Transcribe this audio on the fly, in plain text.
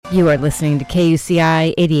You are listening to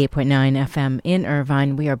KUCI 88.9 FM in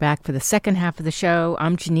Irvine. We are back for the second half of the show.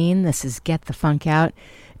 I'm Janine. This is Get the Funk Out.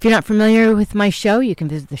 If you're not familiar with my show, you can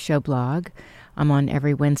visit the show blog. I'm on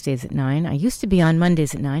every Wednesdays at 9. I used to be on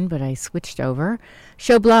Mondays at 9, but I switched over.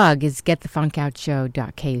 Show blog is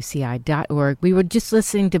getthefunkoutshow.kuci.org. We were just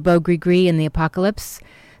listening to Beaux, Gris-Gris and the Apocalypse.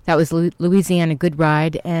 That was Louisiana Good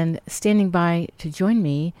Ride. And standing by to join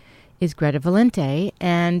me is Greta Valenti.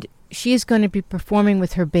 And she is going to be performing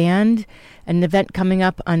with her band at an event coming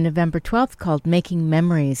up on November 12th called Making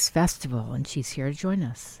Memories Festival, and she's here to join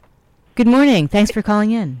us. Good morning. Thanks for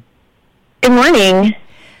calling in. Good morning.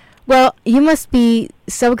 Well, you must be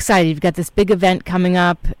so excited. You've got this big event coming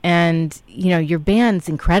up, and, you know, your band's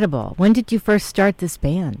incredible. When did you first start this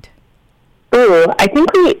band? Ooh, I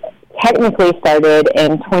think we technically started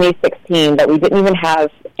in 2016, but we didn't even have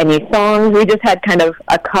any songs. We just had kind of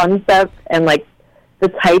a concept and, like, the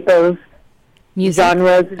type of music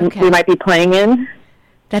genres we might be playing in.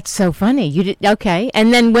 That's so funny. You did okay.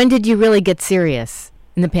 And then when did you really get serious?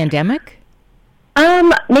 In the pandemic?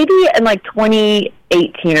 Maybe in like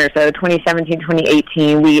 2018 or so, 2017,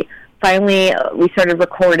 2018. We started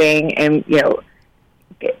recording and, you know,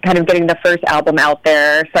 kind of getting the first album out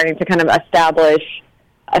there, starting to kind of establish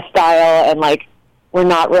a style, and like we're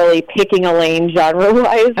not really picking a lane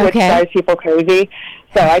genre-wise, which drives people crazy.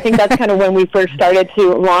 So I think that's kind of when we first started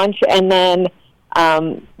to launch. And then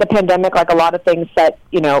the pandemic, like a lot of things, set,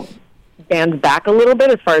 you know, bands back a little bit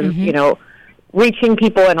as far as, you know, reaching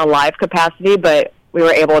people in a live capacity. But we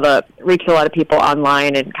were able to reach a lot of people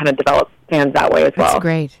online and kind of develop fans that way as well. That's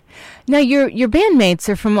great. Now, your bandmates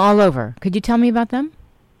are from all over. Could you tell me about them?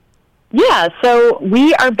 Yeah, so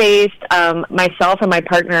we are based, myself and my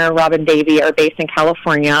partner, Robin Davey, are based in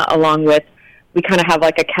California, along with, we kind of have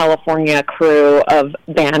like a California crew of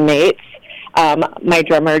bandmates. My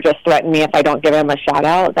drummer just threatened me if I don't give him a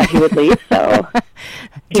shout-out that he would leave, so...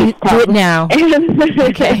 do it now.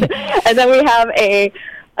 Okay. And then we have a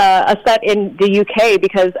set in the UK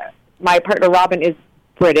because my partner, Robin, is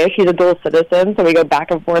British. He's a dual citizen, so we go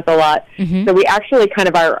back and forth a lot. So we actually kind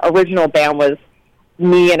of, our original band was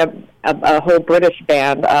me and a whole British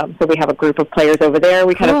band, so we have a group of players over there.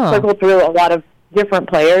 We kind of circle through a lot of different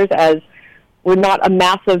players, as we're not a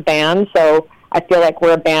massive band, so I feel like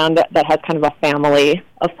we're a band that has kind of a family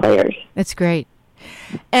of players. That's great.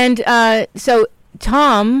 And so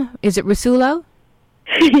Tom, is it Rasulo?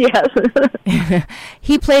 Yes.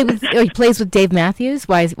 He plays with Dave Matthews.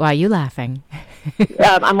 Why are you laughing?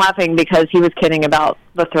 I'm laughing because he was kidding about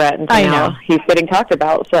the threat, and so now he's getting talked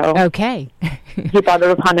about. So okay, he brought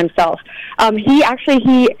it upon himself. He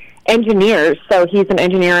engineers, so he's an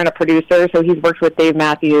engineer and a producer. So he's worked with Dave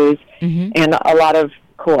Matthews and a lot of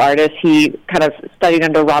cool artists. He kind of studied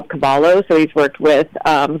under Rob Cavallo, so he's worked with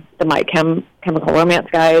the My Chemical Romance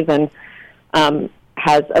guys, and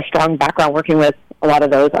has a strong background working with a lot of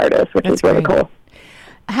those artists, which is really cool.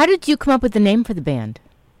 How did you come up with the name for the band,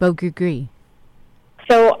 Beaux, Gris-Gris?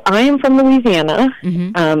 So I am from Louisiana,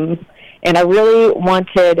 and I really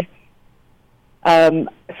wanted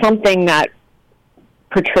something that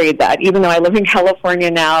portrayed that, even though I live in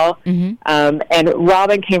California now. And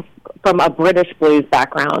Robin came from a British blues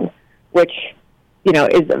background, which, you know,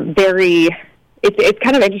 is very... It's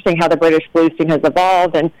kind of interesting how the British blues scene has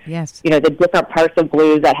evolved, and, you know, the different parts of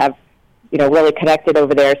blues that have, you know, really connected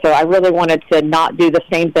over there. So I really wanted to not do the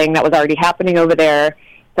same thing that was already happening over there.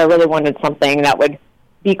 So I really wanted something that would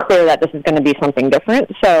be clear that this is going to be something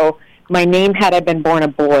different. So my name, had I been born a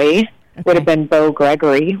boy, would have been Beaux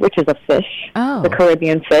Gregory, which is a fish, the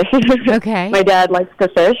Caribbean fish. My dad likes to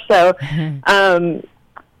fish. So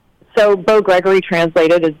so Beaux Gregory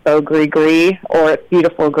translated as Beaux Gris-Gris, or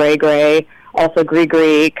beautiful gray. Also,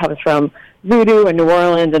 Gris-Gris comes from voodoo in New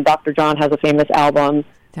Orleans, and Dr. John has a famous album.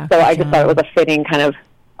 So I just thought it was a fitting kind of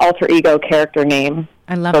alter ego character name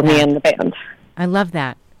for me and the band. I love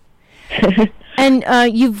that. And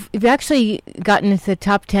you've actually gotten into the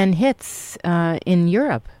top 10 hits in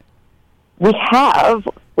Europe. We have,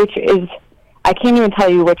 which is, I can't even tell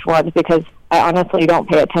you which ones because I honestly don't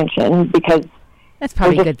pay attention, because... That's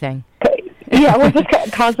probably a good thing. Yeah, we're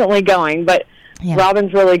just constantly going, but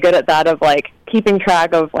Robin's really good at that, of like keeping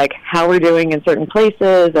track of like how we're doing in certain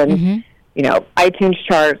places, and you know, iTunes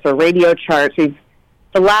charts or radio charts.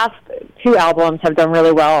 The last two albums have done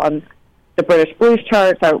really well on the British blues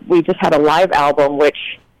charts. We just had a live album, which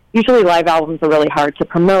usually live albums are really hard to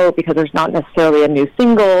promote because there's not necessarily a new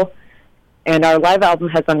single, and our live album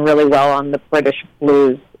has done really well on the British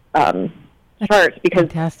blues charts,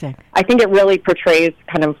 because I think it really portrays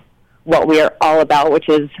kind of what we are all about, which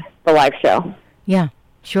is the live show. Yeah,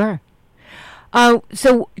 sure.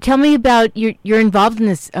 So tell me about you're involved in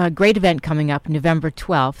this great event coming up November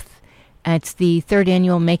 12th. It's the 3rd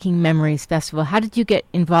annual Making Memories Festival. How did you get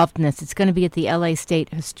involved in this? It's going to be at the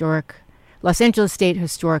Los Angeles State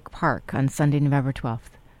Historic Park on Sunday, November 12th.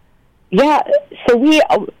 Yeah, so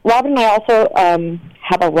Robin and I also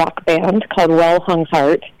have a rock band called Well Hung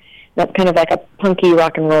Heart. That's kind of like a punky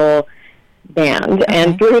rock and roll band. Okay.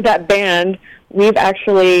 And through that band, we've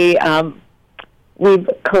actually we've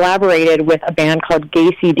collaborated with a band called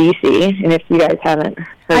Gacy-DC. And if you guys haven't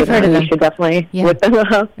heard of them, you should definitely look them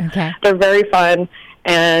up. Okay. They're very fun.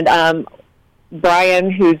 And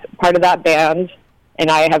Brian, who's part of that band,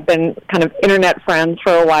 and I have been kind of internet friends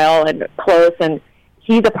for a while and close, and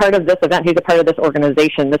he's a part of this event. He's a part of this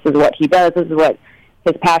organization. This is what he does. This is what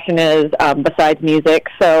his passion is besides music.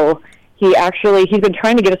 So he's been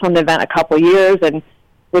trying to get us on the event a couple years, and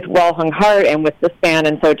with Well Hung Heart and with this band,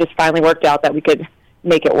 and so it just finally worked out that we could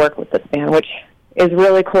make it work with this band, which is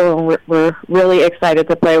really cool, and we're really excited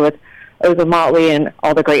to play with Oza Motley and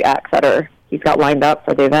all the great acts that he's got lined up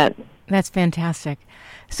for the event. That's fantastic.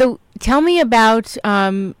 So tell me about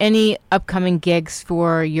any upcoming gigs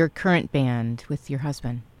for your current band with your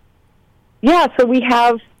husband. Yeah, so we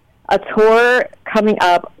have a tour coming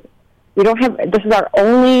up. This is our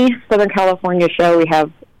only Southern California show we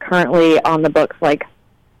have currently on the books, like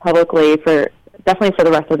publicly, definitely for the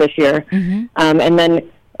rest of this year. Mm-hmm. And then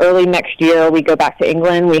early next year, we go back to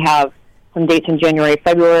England. We have some dates in January,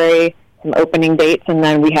 February, some opening dates, and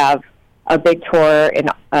then we have a big tour in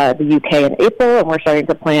the UK in April, and we're starting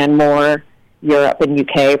to plan more Europe and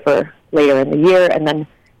UK for later in the year. And then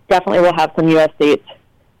definitely we'll have some US dates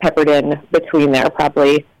peppered in between there,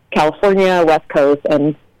 probably California, West Coast,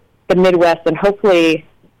 and the Midwest, and hopefully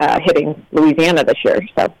hitting Louisiana this year.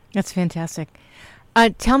 So that's fantastic.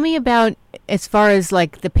 Tell me about, as far as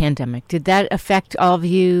like the pandemic, did that affect all of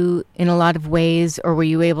you in a lot of ways, or were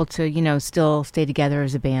you able to, still stay together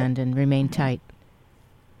as a band and remain tight?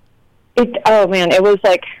 It was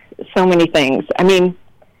like so many things. I mean,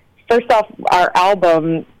 first off, our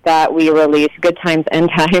album that we released, Good Times, End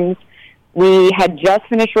Times, we had just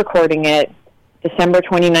finished recording it December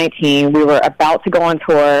 2019. We were about to go on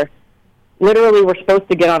tour. Literally, we're supposed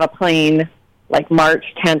to get on a plane like March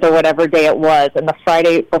 10th or whatever day it was, and the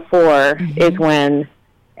Friday before is when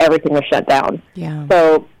everything was shut down. Yeah.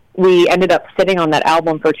 So we ended up sitting on that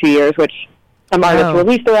album for 2 years, which some artists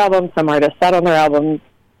released their albums, some artists sat on their albums.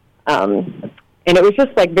 And it was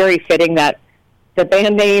just like very fitting that the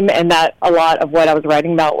band name and that a lot of what I was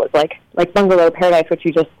writing about was like Bungalow Paradise, which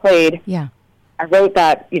you just played. Yeah. I wrote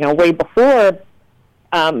that, way before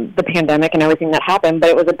the pandemic and everything that happened, but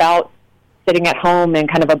it was about sitting at home and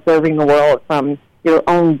kind of observing the world from your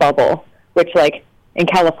own bubble, which like in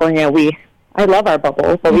California, I love our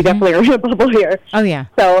bubble, but we definitely are in a bubble here. Oh, yeah.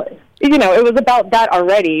 So, it was about that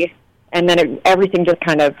already, and then everything just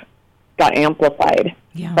kind of got amplified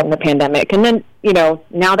from the pandemic. And then,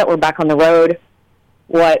 now that we're back on the road,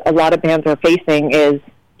 what a lot of bands are facing is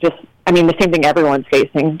just, the same thing everyone's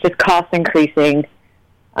facing, just costs increasing,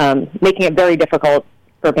 making it very difficult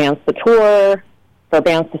for bands to tour, for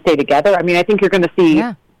bands to stay together. I think you're going to see,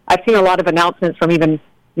 I've seen a lot of announcements from even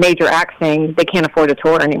major acts saying they can't afford a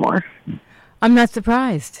tour anymore. I'm not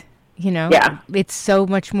surprised. It's so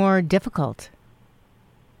much more difficult.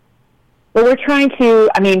 Well, we're trying to,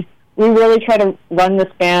 we really try to run this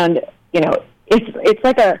band,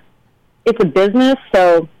 it's a business,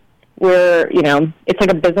 so it's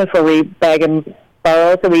like a business where we beg and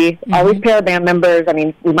borrow, so we always pay our band members.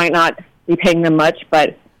 We might not be paying them much,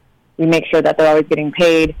 but we make sure that they're always getting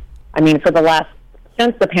paid. Since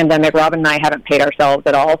the pandemic, Robin and I haven't paid ourselves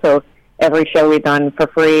at all, so every show we've done for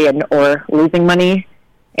free or losing money.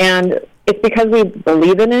 And it's because we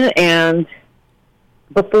believe in it, and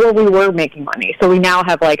before we were making money. So we now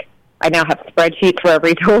have, I now have spreadsheets for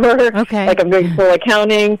every tour. Okay. I'm doing full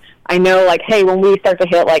accounting. I know, hey, when we start to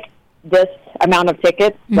hit, this amount of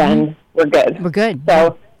tickets, then we're good. We're good.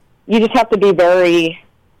 So you just have to be very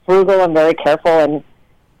frugal and very careful. And,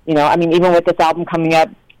 even with this album coming up,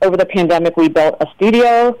 over the pandemic, we built a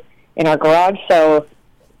studio in our garage. So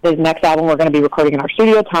the next album we're going to be recording in our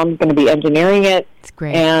studio. Tom's going to be engineering it. It's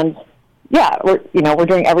great. And, we're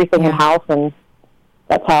doing everything in-house, and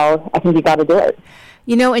that's how I think you got to do it.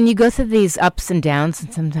 And you go through these ups and downs,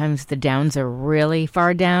 and sometimes the downs are really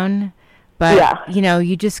far down. But,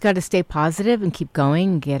 you just got to stay positive and keep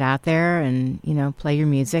going and get out there and, play your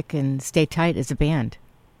music and stay tight as a band.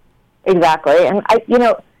 Exactly. And, I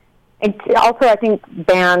think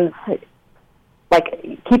bands,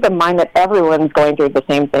 keep in mind that everyone's going through the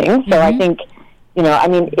same thing. So I think,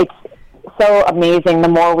 it's so amazing the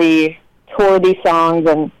more we tour these songs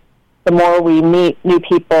and the more we meet new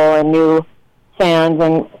people and new fans,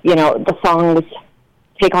 and, you know, the songs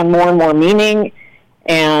take on more and more meaning,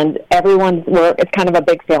 and it's kind of a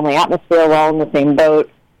big family atmosphere. We're all in the same boat.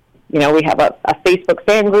 You know, we have a Facebook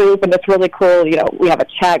fan group, and it's really cool. You know, we have a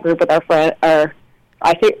chat group with our friends. They are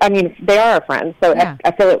our friends, so yeah.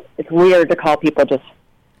 I feel it's weird to call people just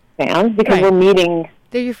fans, because we're meeting...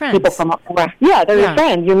 They're your friends. People from your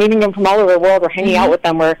friends. You're meeting them from all over the world. We're hanging out with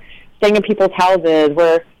them. We're staying in people's houses.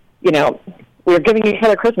 We're giving each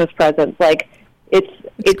other Christmas presents. Like, it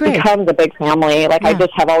becomes a big family. Like, I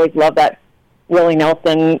just have always loved that Willie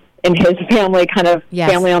Nelson and his family kind of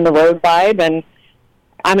family on the road vibe. And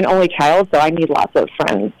I'm an only child, so I need lots of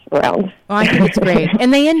friends around. Well, I think it's great.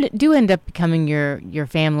 And they do end up becoming your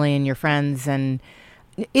family and your friends. And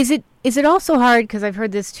is it also hard, because I've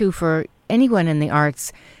heard this too for anyone in the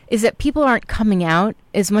arts, is that people aren't coming out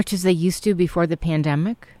as much as they used to before the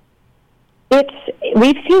pandemic?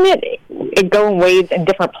 We've seen it go in waves in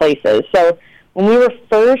different places. So when we were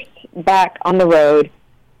first back on the road,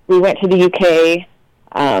 we went to the UK,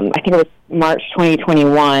 I think it was March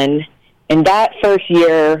 2021, and that first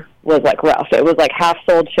year was like rough. It was like half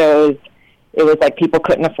sold shows. It was like people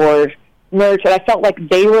couldn't afford merch, and I felt like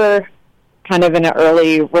they were kind of in an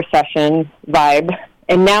early recession vibe.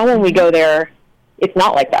 And now when we go there, it's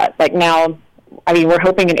not like that. Like now, I mean, we're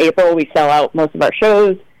hoping in April we sell out most of our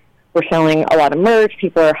shows. We're selling a lot of merch.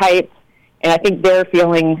 People are hyped. And I think they're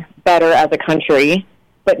feeling better as a country.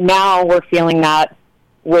 But now we're feeling that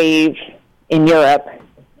wave in Europe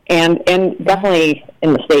and definitely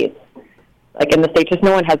in the States. Like in the States, just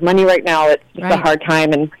no one has money right now. It's just a hard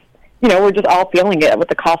time. And, you know, we're just all feeling it with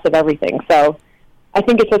the cost of everything. So I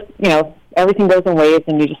think it's just, you know, everything goes in waves,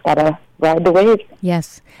 and you just got to ride the wave.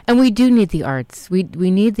 Yes. And we do need the arts. We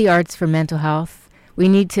need the arts for mental health. We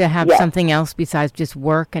need to have something else besides just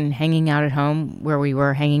work and hanging out at home, where we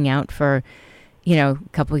were hanging out for, you know, a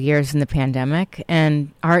couple of years in the pandemic.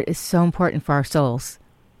 And art is so important for our souls.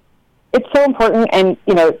 It's so important. And,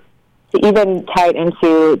 you know, to even tie it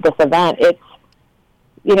into this event, it's,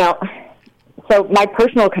 you know, so my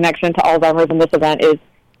personal connection to Alzheimer's in this event is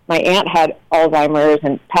my aunt had Alzheimer's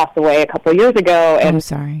and passed away a couple of years ago. And, I'm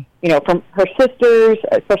sorry. You know, from her sisters,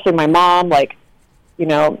 especially my mom, like, you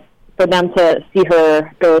know, for them to see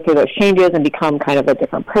her go through those changes and become kind of a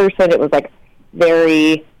different person, it was like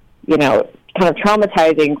very, you know, kind of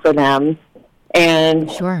traumatizing for them. And,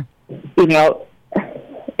 you know,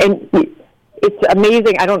 and it's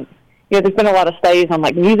amazing. There's been a lot of studies on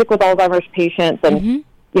like music with Alzheimer's patients, and, you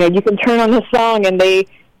know, you can turn on this song and they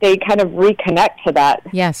kind of reconnect to that,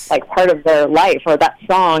 like part of their life or that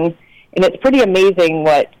song. And it's pretty amazing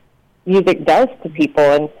what music does to people.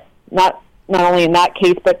 And not only in that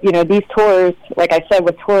case, but, you know, these tours, like I said,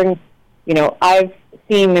 with touring, you know, I've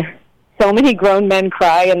seen so many grown men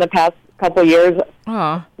cry in the past couple of years,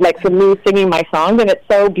 like from me singing my songs. And it's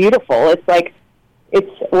so beautiful. It's like,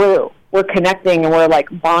 we're connecting and we're like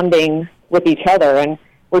bonding with each other, and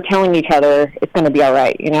we're telling each other it's going to be all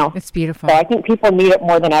right, you know? It's beautiful. So I think people need it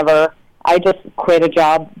more than ever. I just quit a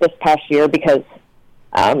job this past year because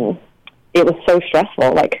it was so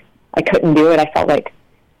stressful. Like, I couldn't do it. I felt like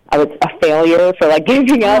I was a failure for, like,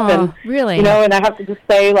 giving up. And, really? You know, and I have to just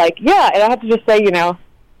say, like, you know,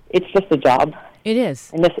 it's just a job. It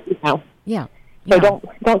is. And this, you know. Yeah. So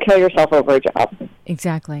don't kill yourself over a job.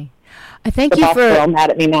 Exactly. I thank you for... The boss girl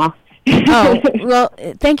mad at me now. Well,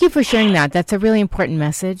 thank you for sharing that. That's a really important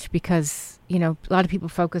message, because, you know, a lot of people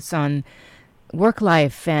focus on work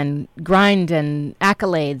life and grind and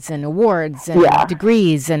accolades and awards and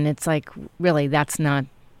degrees, and it's like, really, that's not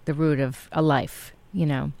the root of a life, you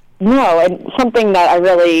know. No, and something that I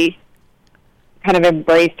really kind of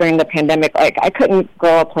embraced during the pandemic, like, I couldn't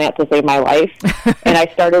grow a plant to save my life, and I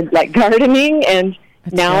started, like, gardening, and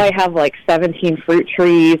now I have, like, 17 fruit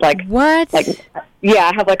trees, like... What? Like,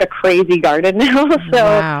 yeah, I have, like, a crazy garden now,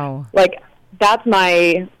 so, like, that's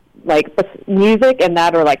my, like, music and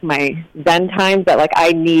that are, like, my Zen times that, like,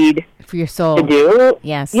 I need... For your soul. To do.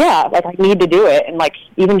 Yes. Yeah, like, I need to do it, and, like,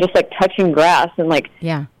 even just, like, touching grass and, like,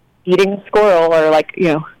 feeding a squirrel or, like, you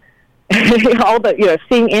know, all the, you know,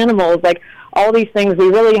 seeing animals, like, all these things, we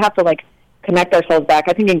really have to, like, connect ourselves back.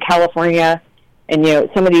 I think in California and, you know,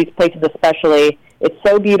 some of these places especially... It's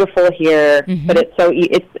so beautiful here, but it's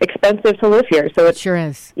it's expensive to live here. So it's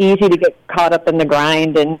easy to get caught up in the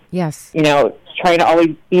grind and, you know, trying to always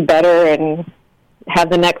be better and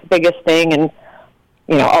have the next biggest thing and,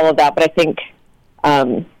 you know, all of that. But I think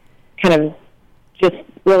kind of just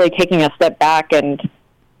really taking a step back and,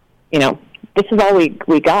 you know, this is all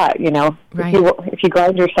we got, you know. Right. If you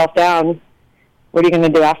grind yourself down, what are you going to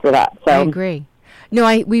do after that? So I agree. No,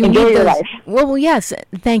 we enjoy need your those. life. Well, yes,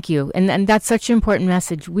 thank you, and that's such an important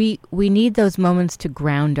message. We need those moments to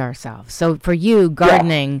ground ourselves. So for you,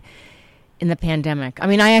 gardening in the pandemic. I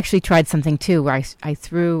mean, I actually tried something too, where I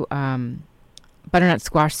threw butternut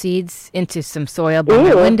squash seeds into some soil by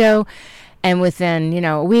my window, and within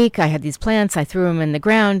a week, I had these plants. I threw them in the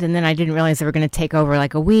ground, and then I didn't realize they were going to take over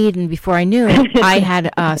like a weed. And before I knew it, I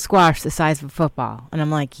had a squash the size of a football, and I'm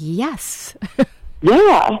like, yes.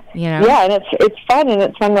 Yeah. Yeah, and it's fun, and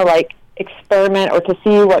it's fun to like experiment or to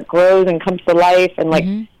see what grows and comes to life. And like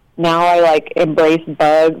now I like embrace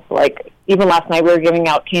bugs. Like even last night we were giving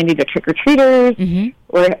out candy to trick or treaters.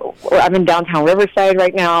 I'm in downtown Riverside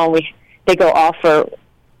right now. They go off for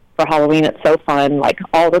Halloween. It's so fun. Like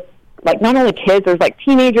not only kids, there's like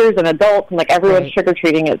teenagers and adults, and like everyone's trick or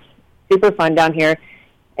treating. It's super fun down here.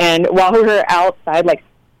 And while we were outside, like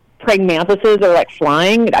praying mantises are like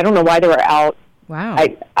flying. I don't know why they were out. Wow.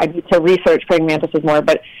 I need to research praying mantises more,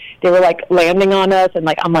 but they were like landing on us, and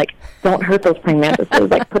like I'm like, don't hurt those praying mantises.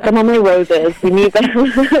 Like put them on my roses. We need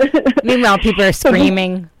them. Meanwhile, people are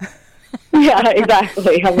screaming. Yeah,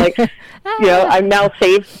 exactly. I'm like, I'm now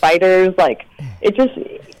saved spiders. Like it just,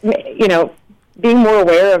 being more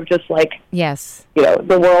aware of just like,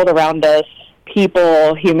 the world around us,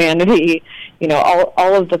 people, humanity,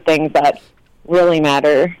 all of the things that really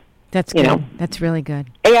matter. That's good. That's really good.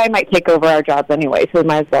 AI might take over our jobs anyway, so we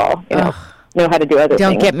might as well, know how to do other things.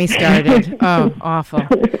 Don't get me started. Oh, awful.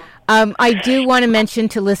 I do want to mention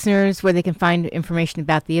to listeners where they can find information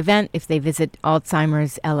about the event if they visit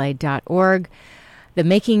alzheimersla.org. The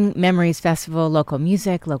Making Memories Festival, local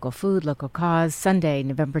music, local food, local cause, Sunday,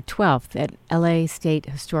 November 12th at LA State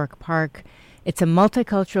Historic Park. It's a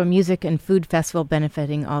multicultural music and food festival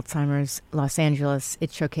benefiting Alzheimer's Los Angeles.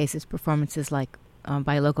 It showcases performances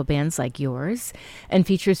by local bands like yours and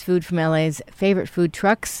features food from LA's favorite food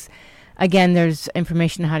trucks. Again, there's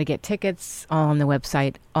information on how to get tickets all on the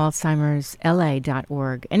website,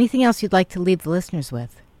 alzheimersla.org. Anything else you'd like to leave the listeners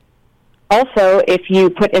with? Also, if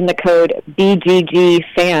you put in the code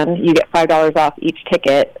BGGFan, you get $5 off each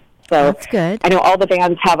ticket. So that's good. I know all the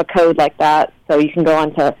bands have a code like that, so you can go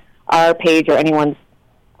onto our page or anyone's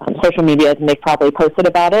social media, and they've probably posted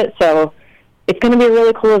about it. So it's going to be a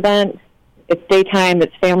really cool event. It's daytime.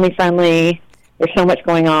 It's family-friendly. There's so much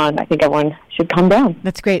going on. I think everyone should come down.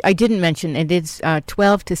 That's great. I didn't mention it is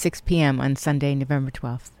 12 to 6 p.m. on Sunday, November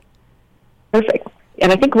 12th. Perfect.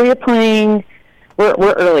 And I think we're playing...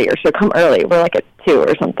 We're earlier, so come early. We're like at 2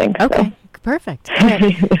 or something. Okay, so. Perfect. All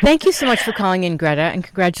right. Thank you so much for calling in, Greta, and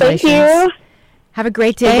congratulations. Thank you. Have a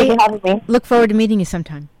great day. Thank you for having me. Look forward to meeting you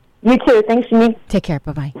sometime. You too. Thanks, Janine. Take care.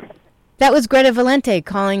 Bye-bye. That was Greta Valenti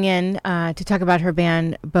calling in to talk about her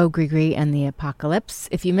band, Beaux, Gris-gris and the Apocalypse.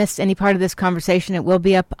 If you missed any part of this conversation, it will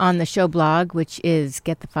be up on the show blog, which is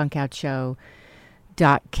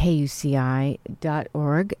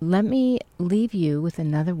getthefunkoutshow.kuci.org. Let me leave you with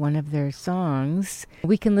another one of their songs.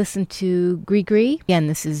 We can listen to Gris-gris. Again,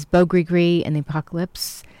 this is Beaux, Gris-gris and the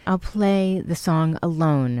Apocalypse. I'll play the song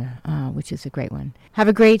Alone, which is a great one. Have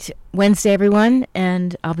a great Wednesday, everyone,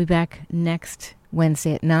 and I'll be back next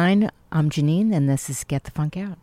Wednesday at 9. I'm Janine, and this is Get the Funk Out.